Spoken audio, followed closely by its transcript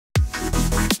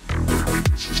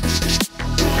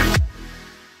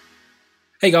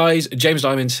Hey guys, James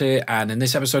Dymond here, and in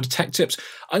this episode of Tech Tips,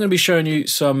 I'm going to be showing you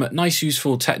some nice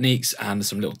useful techniques and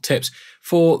some little tips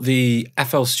for the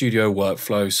FL Studio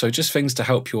workflow. So just things to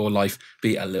help your life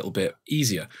be a little bit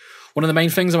easier. One of the main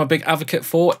things I'm a big advocate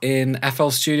for in FL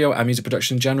Studio and music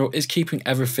production in general is keeping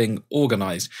everything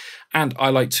organized. And I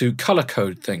like to color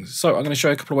code things. So I'm going to show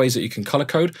you a couple of ways that you can color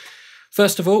code.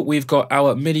 First of all, we've got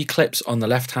our MIDI clips on the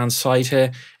left-hand side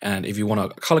here, and if you want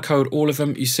to color code all of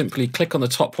them, you simply click on the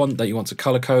top one that you want to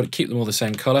color code, keep them all the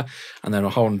same color, and then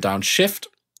hold down Shift,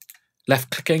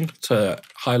 left-clicking to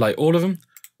highlight all of them,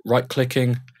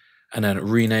 right-clicking, and then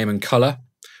rename and color.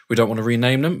 We don't want to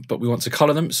rename them, but we want to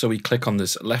color them, so we click on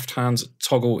this left-hand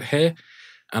toggle here,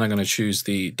 and I'm going to choose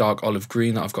the dark olive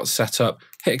green that I've got set up,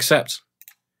 hit Accept,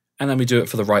 and then we do it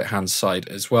for the right-hand side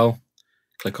as well.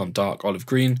 Click on dark olive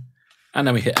green, and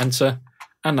then we hit enter,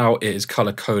 and now it is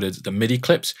color coded the MIDI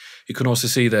clips. You can also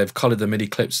see they've colored the MIDI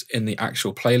clips in the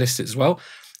actual playlist as well.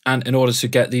 And in order to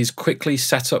get these quickly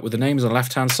set up with the names on the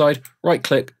left hand side, right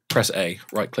click, press A,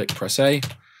 right click, press A,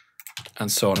 and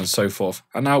so on and so forth.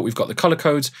 And now we've got the color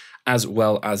codes as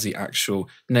well as the actual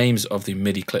names of the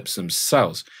MIDI clips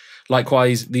themselves.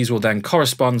 Likewise, these will then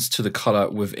correspond to the color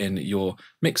within your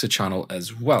mixer channel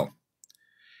as well.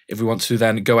 If we want to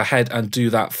then go ahead and do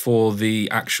that for the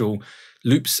actual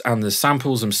loops and the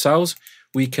samples themselves,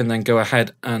 we can then go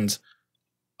ahead and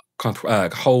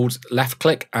hold left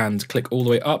click and click all the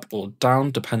way up or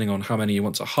down, depending on how many you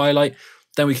want to highlight.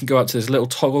 Then we can go up to this little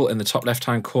toggle in the top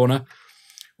left-hand corner.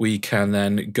 We can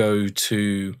then go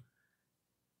to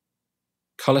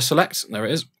color select, there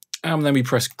it is, and then we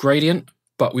press gradient.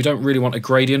 But we don't really want a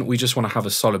gradient, we just want to have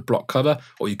a solid block cover,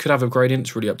 or you could have a gradient,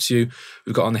 it's really up to you.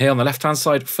 We've got on here on the left-hand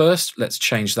side first, let's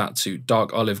change that to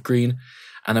dark olive green,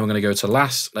 and then we're going to go to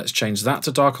last, let's change that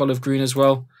to dark olive green as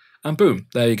well, and boom,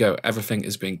 there you go, everything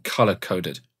is being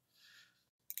color-coded.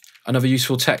 Another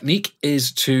useful technique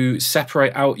is to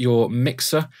separate out your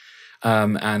mixer,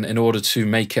 and in order to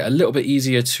make it a little bit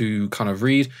easier to kind of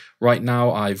read, right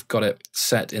now I've got it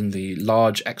set in the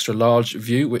large, extra large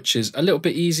view, which is a little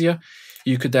bit easier.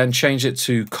 You could then change it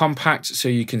to compact so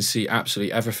you can see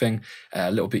absolutely everything, a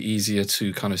little bit easier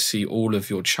to kind of see all of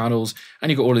your channels.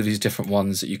 And you've got all of these different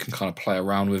ones that you can kind of play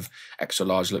around with. Extra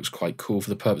large looks quite cool for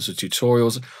the purpose of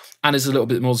tutorials and is a little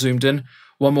bit more zoomed in.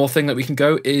 One more thing that we can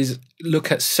go is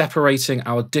look at separating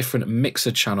our different mixer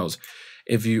channels.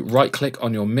 If you right click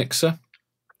on your mixer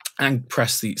and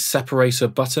press the separator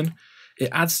button, it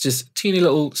adds this teeny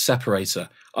little separator.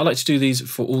 I like to do these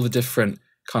for all the different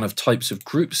kind of types of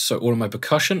groups. So all of my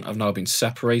percussion have now been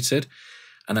separated.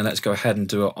 And then let's go ahead and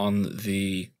do it on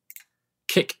the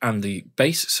kick and the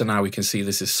bass. So now we can see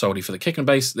this is solely for the kick and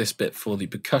bass, this bit for the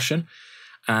percussion.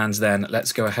 And then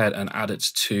let's go ahead and add it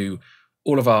to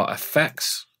all of our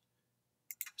effects.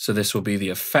 So this will be the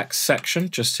effects section,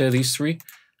 just here, these three.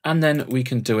 And then we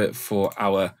can do it for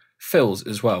our fills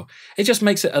as well. It just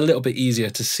makes it a little bit easier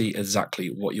to see exactly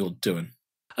what you're doing.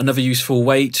 Another useful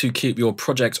way to keep your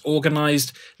project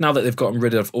organized, now that they've gotten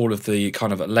rid of all of the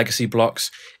kind of legacy blocks,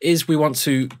 is we want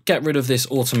to get rid of this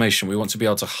automation. We want to be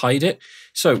able to hide it.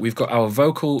 So we've got our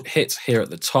vocal hit here at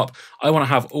the top. I want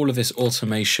to have all of this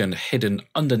automation hidden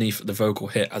underneath the vocal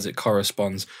hit as it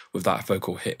corresponds with that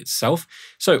vocal hit itself.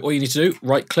 So all you need to do,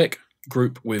 right click,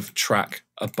 group with track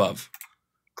above.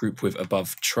 Group with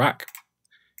above track.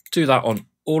 Do that on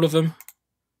all of them.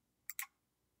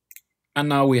 And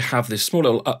now we have this small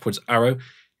little upwards arrow.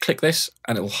 Click this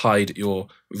and it will hide your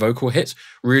vocal hit.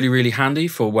 Really, really handy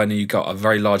for when you got a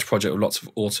very large project with lots of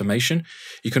automation.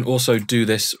 You can also do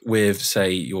this with,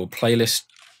 say, your playlist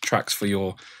tracks for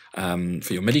your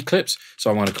MIDI clips. So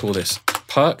I'm going to call this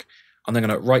perk. I'm then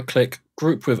going to right click,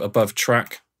 group with above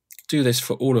track, do this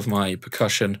for all of my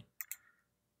percussion.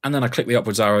 And then I click the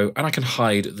upwards arrow and I can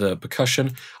hide the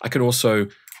percussion. I can also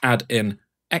add in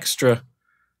extra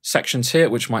sections here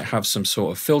which might have some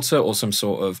sort of filter or some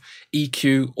sort of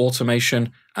EQ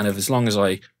automation, and as long as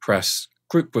I press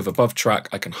group with above track,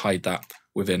 I can hide that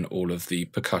within all of the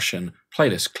percussion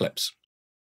playlist clips.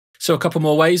 So a couple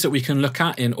more ways that we can look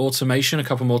at in automation, a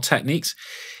couple more techniques.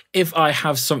 If I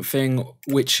have something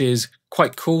which is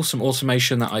quite cool, some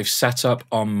automation that I've set up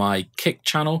on my kick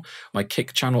channel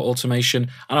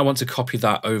automation, and I want to copy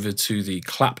that over to the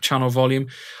clap channel volume,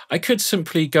 I could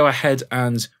simply go ahead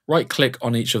and right click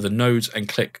on each of the nodes and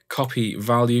click copy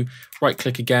value, right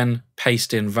click again,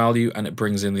 paste in value, and it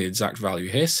brings in the exact value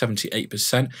here,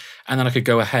 78%. And then I could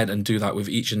go ahead and do that with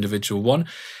each individual one.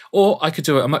 Or I could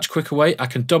do it a much quicker way. I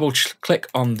can double click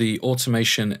on the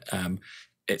automation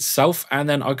itself, and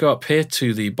then I'll go up here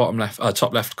to the bottom left,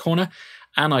 top left corner,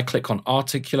 and I click on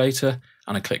articulator,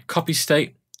 and I click copy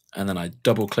state, and then I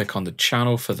double click on the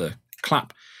channel for the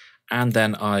clap, and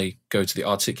then I go to the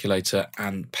articulator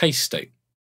and paste state.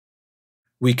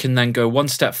 We can then go one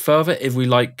step further if we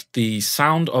like the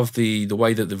sound of the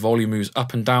way that the volume moves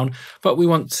up and down, but we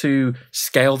want to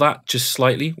scale that just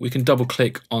slightly. We can double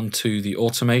click onto the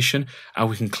automation and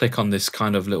we can click on this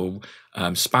kind of little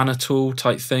spanner tool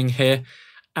type thing here.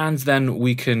 And then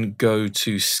we can go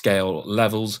to scale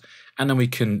levels, and then we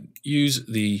can use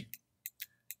the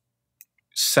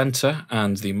center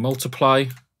and the multiply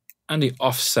and the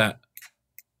offset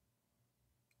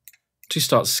to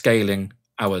start scaling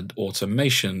our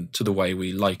automation to the way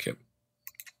we like it.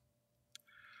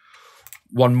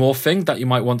 One more thing that you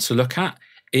might want to look at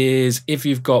is if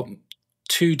you've got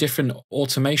two different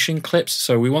automation clips.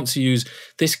 So we want to use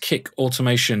this kick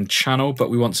automation channel, but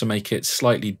we want to make it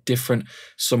slightly different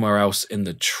somewhere else in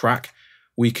the track.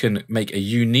 We can make a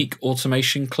unique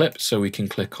automation clip. So we can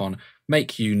click on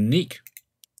make unique,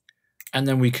 and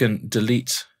then we can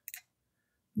delete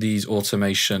these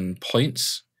automation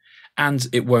points, and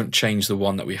it won't change the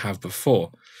one that we have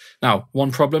before. Now,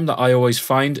 one problem that I always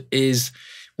find is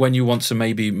when you want to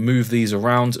maybe move these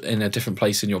around in a different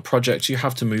place in your project, you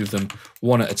have to move them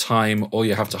one at a time, or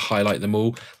you have to highlight them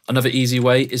all. Another easy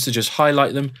way is to just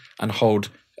highlight them and hold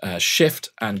Shift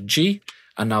and G,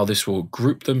 and now this will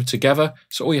group them together.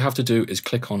 So all you have to do is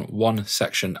click on one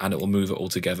section and it will move it all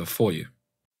together for you.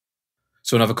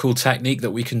 So another cool technique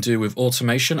that we can do with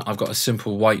automation, I've got a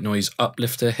simple white noise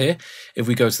uplifter here. If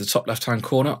we go to the top left-hand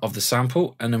corner of the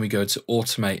sample, and then we go to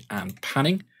automate and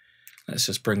panning, let's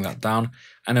just bring that down.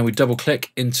 And then we double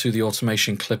click into the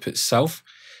automation clip itself.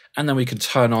 And then we can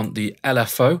turn on the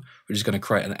LFO, which is going to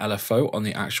create an LFO on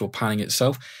the actual panning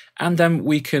itself. And then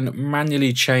we can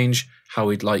manually change how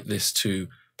we'd like this to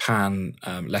pan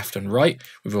left and right.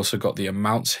 We've also got the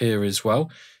amounts here as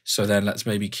well. So then let's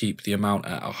maybe keep the amount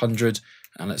at 100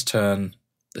 and let's turn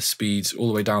the speeds all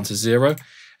the way down to 0.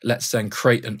 Let's then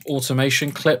create an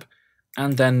automation clip,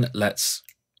 and then let's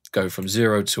go from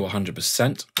 0 to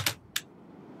 100%.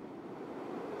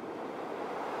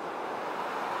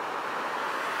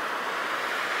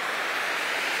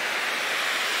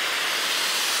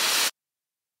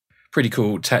 Pretty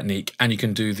cool technique, and you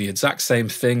can do the exact same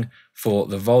thing for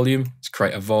the volume. Let's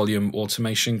create a volume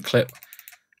automation clip.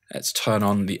 Let's turn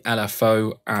on the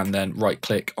LFO and then right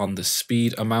click on the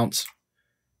speed amount.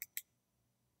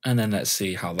 And then let's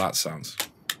see how that sounds.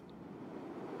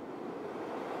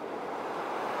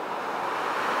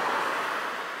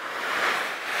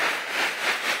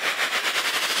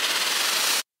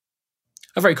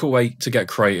 A very cool way to get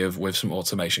creative with some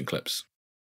automation clips.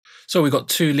 So we've got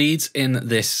two leads in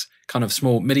this kind of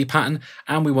small MIDI pattern,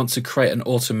 and we want to create an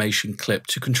automation clip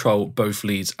to control both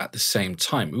leads at the same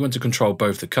time. We want to control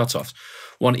both the cutoffs.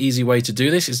 One easy way to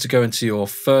do this is to go into your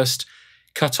first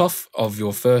cutoff of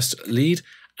your first lead,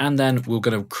 and then we're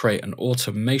going to create an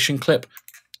automation clip.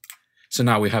 So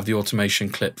now we have the automation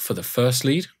clip for the first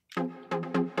lead.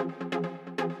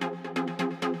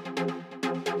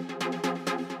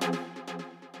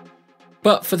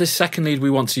 But for this second lead,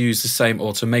 we want to use the same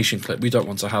automation clip. We don't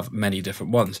want to have many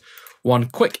different ones. One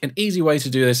quick and easy way to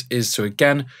do this is to,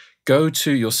 again, go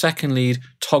to your second lead,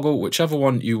 toggle whichever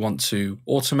one you want to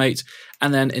automate,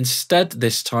 and then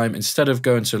this time, instead of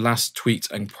going to last tweet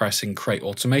and pressing create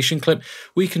automation clip,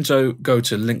 we can go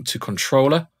to link to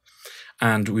controller.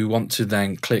 And we want to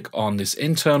then click on this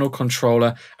internal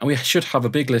controller, and we should have a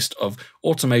big list of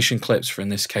automation clips. For in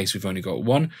this case, we've only got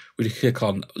one. We click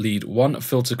on lead 1,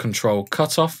 filter control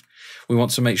cutoff. We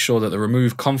want to make sure that the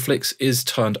remove conflicts is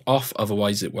turned off,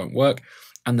 otherwise it won't work.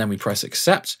 And then we press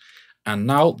accept. And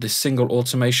now this single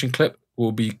automation clip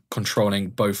will be controlling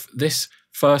both this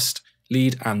first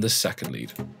lead and the second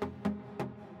lead.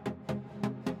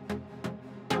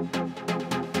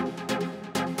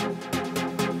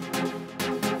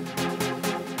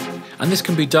 And this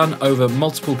can be done over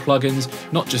multiple plugins,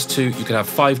 not just 2. You could have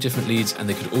 5 different leads and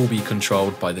they could all be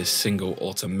controlled by this single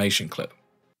automation clip.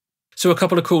 So a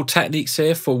couple of cool techniques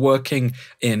here for working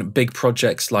in big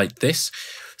projects like this.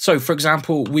 So for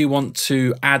example, we want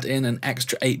to add in an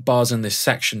extra 8 bars in this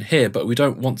section here, but we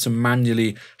don't want to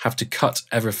manually have to cut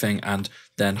everything and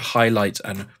then highlight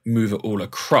and move it all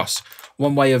across.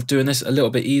 One way of doing this a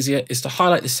little bit easier is to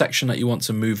highlight the section that you want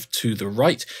to move to the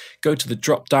right, go to the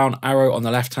drop down arrow on the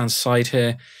left hand side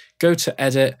here, go to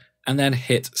edit, and then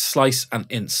hit slice and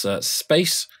insert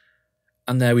space.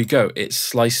 And there we go, it's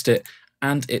sliced it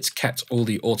and it's kept all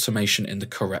the automation in the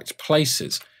correct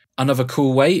places. Another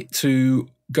cool way to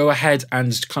go ahead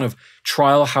and kind of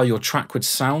trial how your track would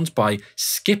sound by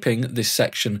skipping this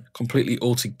section completely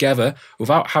altogether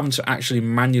without having to actually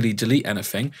manually delete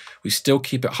anything. We still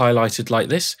keep it highlighted like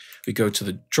this. We go to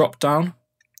the drop down,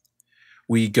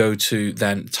 we go to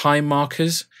then time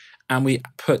markers, and we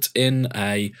put in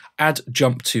a add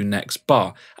jump to next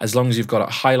bar. As long as you've got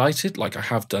it highlighted, like I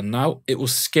have done now, it will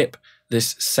skip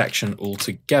this section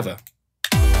altogether.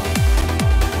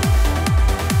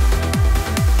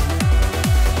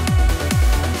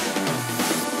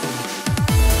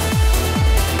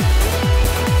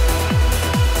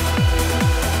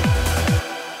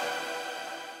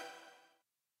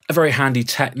 A very handy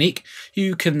technique.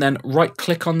 You can then right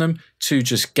click on them to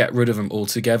just get rid of them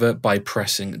altogether by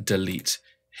pressing delete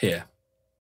here.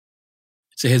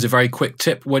 So here's a very quick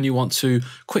tip when you want to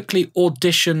quickly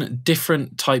audition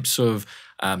different types of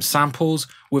samples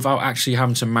without actually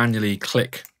having to manually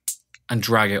click and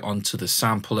drag it onto the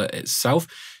sampler itself.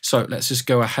 So let's just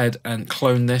go ahead and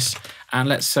clone this. And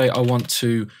let's say I want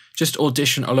to just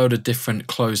audition a load of different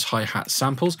closed hi-hat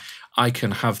samples. I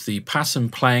can have the pattern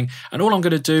playing, and all I'm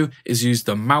going to do is use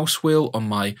the mouse wheel on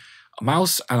my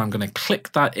mouse, and I'm going to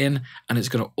click that in, and it's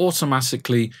going to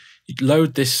automatically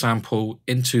load this sample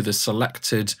into the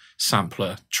selected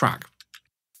sampler track.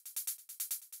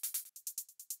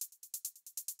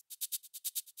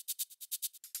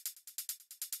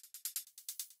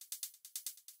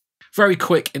 Very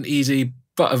quick and easy,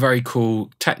 but a very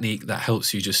cool technique that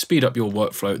helps you just speed up your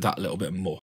workflow that little bit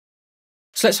more.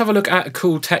 So let's have a look at a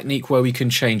cool technique where we can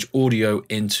change audio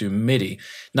into MIDI.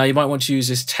 Now you might want to use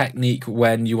this technique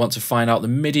when you want to find out the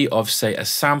MIDI of, say, a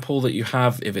sample that you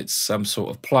have, if it's some sort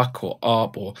of pluck or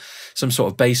ARP or some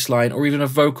sort of bass line or even a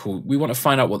vocal. We want to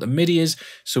find out what the MIDI is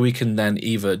so we can then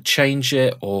either change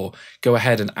it or go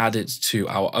ahead and add it to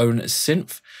our own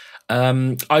synth.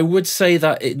 I would say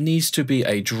that it needs to be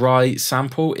a dry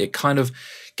sample. It kind of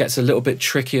gets a little bit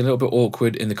tricky, a little bit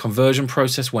awkward in the conversion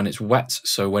process when it's wet.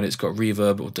 So when it's got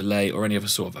reverb or delay or any other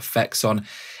sort of effects on,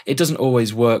 it doesn't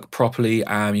always work properly.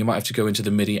 You might have to go into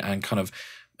the MIDI and kind of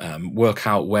work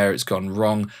out where it's gone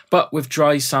wrong. But with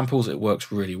dry samples, it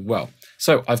works really well.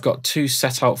 So I've got two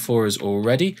set out for us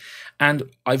already, and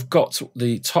I've got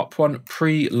the top one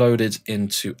pre-loaded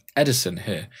into Edison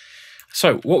here.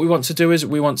 So what we want to do is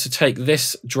we want to take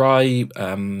this dry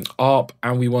ARP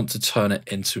and we want to turn it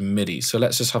into MIDI. So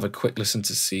let's just have a quick listen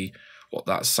to see what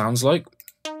that sounds like.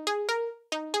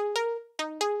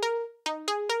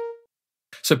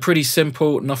 So pretty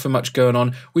simple, nothing much going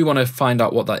on. We want to find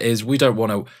out what that is. We don't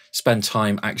want to spend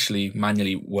time actually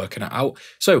manually working it out.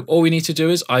 So all we need to do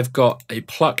is I've got a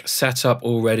pluck set up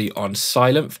already on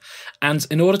silent. And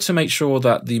in order to make sure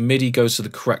that the MIDI goes to the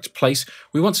correct place,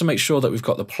 we want to make sure that we've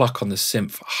got the pluck on the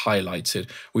synth highlighted.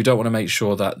 We don't want to make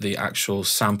sure that the actual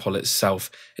sample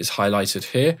itself is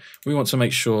highlighted here. We want to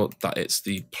make sure that it's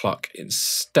the pluck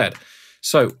instead.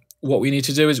 So what we need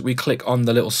to do is we click on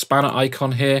the little spanner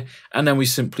icon here, and then we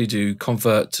simply do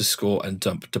convert to score and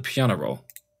dump to piano roll.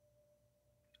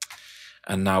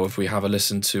 And now if we have a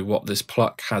listen to what this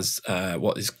pluck has,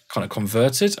 what is kind of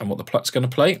converted and what the pluck's going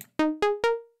to play.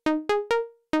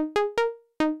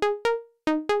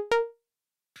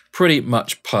 Pretty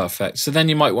much perfect. So then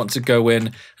you might want to go in,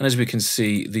 and as we can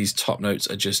see, these top notes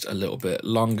are just a little bit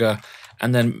longer.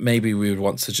 And then maybe we would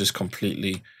want to just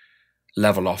completely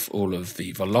level off all of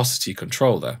the velocity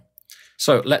control there.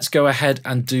 So let's go ahead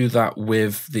and do that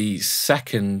with the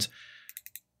second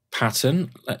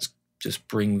pattern. Let's just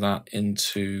bring that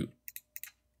into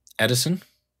Edison.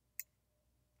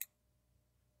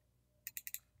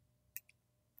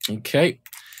 Okay,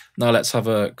 now let's have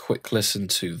a quick listen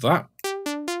to that.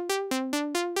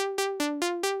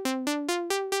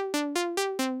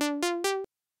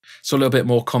 So a little bit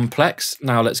more complex.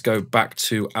 Now let's go back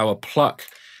to our pluck.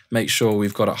 Make sure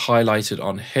we've got it highlighted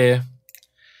on here.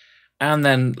 And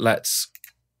then let's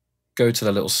go to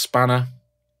the little spanner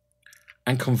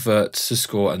and convert to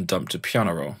score and dump to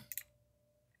piano roll.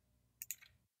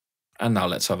 And now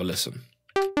let's have a listen.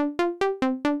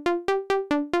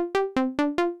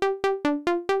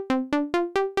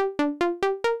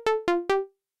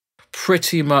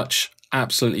 Pretty much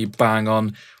absolutely bang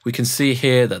on. We can see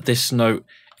here that this note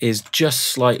is just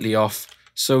slightly off.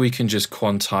 So we can just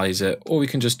quantize it, or we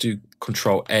can just do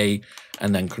Control A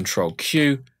and then Control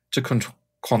Q to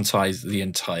quantize the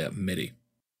entire MIDI.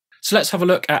 So let's have a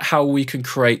look at how we can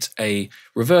create a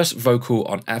reverse vocal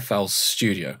on FL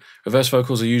Studio. Reverse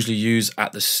vocals are usually used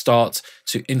at the start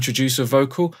to introduce a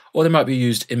vocal, or they might be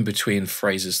used in between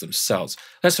phrases themselves.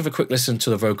 Let's have a quick listen to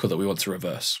the vocal that we want to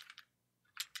reverse.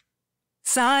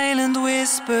 Silent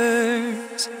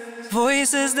whispers,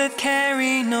 voices that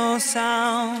carry no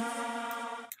sound.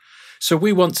 So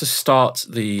we want to start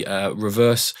the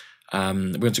reverse, we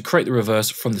want to create the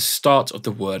reverse from the start of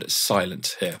the word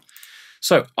silent here.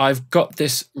 So I've got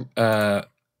this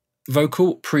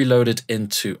vocal preloaded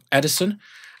into Edison,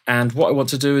 And what I want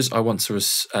to do is I want to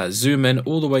zoom in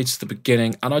all the way to the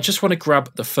beginning, and I just want to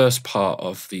grab the first part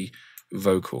of the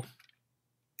vocal.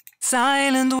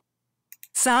 Silent.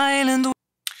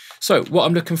 So what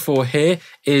I'm looking for here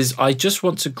is I just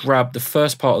want to grab the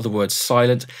first part of the word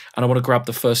silent, and I want to grab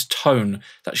the first tone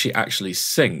that she actually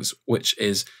sings, which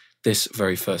is this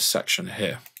very first section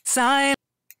here. Silent.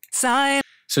 So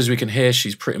as we can hear,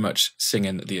 she's pretty much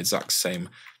singing the exact same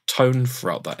tone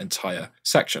throughout that entire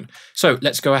section. So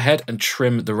let's go ahead and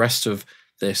trim the rest of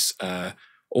this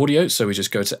audio. So we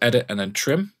just go to edit and then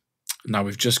trim. Now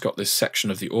we've just got this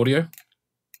section of the audio.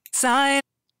 Silent.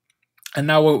 And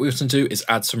now what we can do is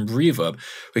add some reverb.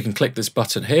 We can click this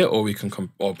button here, or we can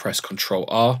press Ctrl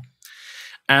R.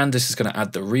 And this is going to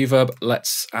add the reverb.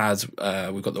 Let's add,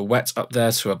 we've got the wet up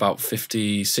there to about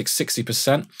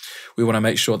 60%. We want to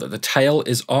make sure that the tail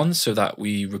is on so that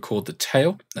we record the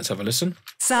tail. Let's have a listen.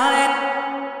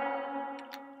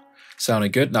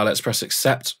 Sounding good. Now let's press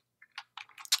accept.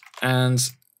 And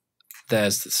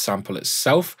there's the sample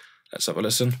itself. Let's have a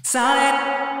listen. So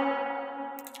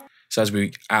as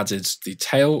we added the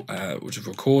tail, which is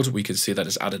record, we can see that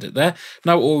it's added it there.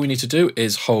 Now all we need to do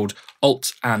is hold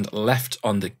Alt and left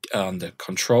on the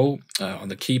control, on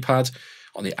the keypad,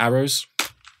 on the arrows,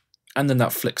 and then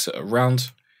that flicks it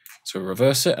around to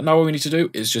reverse it. And now all we need to do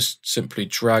is just simply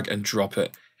drag and drop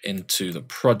it into the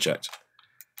project.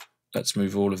 Let's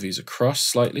move all of these across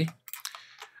slightly.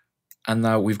 And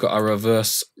now we've got our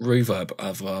reverse reverb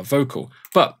of our vocal.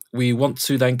 But we want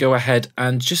to then go ahead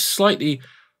and just slightly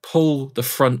pull the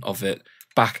front of it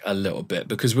back a little bit,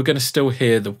 because we're going to still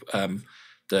hear the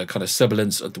kind of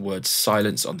sibilance of the word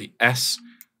silence on the S,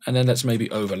 and then let's maybe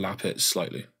overlap it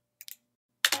slightly.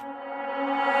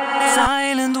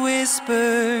 Silent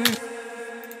whisper.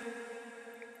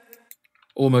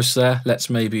 Almost there. Let's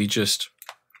maybe just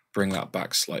bring that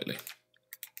back slightly.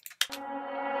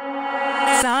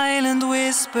 Silent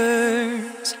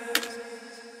whispers.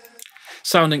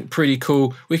 Sounding pretty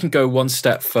cool. We can go one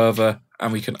step further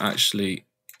and we can actually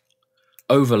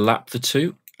overlap the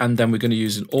two, and then we're going to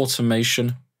use an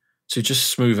automation to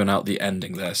just smoothen out the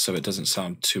ending there so it doesn't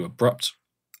sound too abrupt.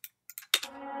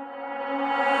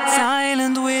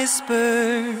 Silent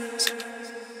whispers.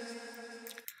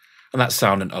 And that's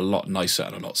sounding a lot nicer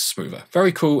and a lot smoother.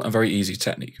 Very cool and very easy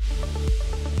technique.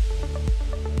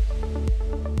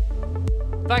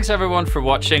 Thanks everyone for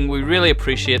watching. We really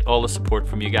appreciate all the support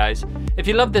from you guys. If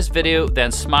you love this video,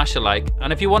 then smash a like,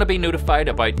 and if you want to be notified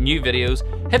about new videos,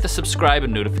 hit the subscribe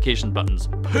and notification buttons.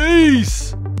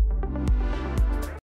 Peace!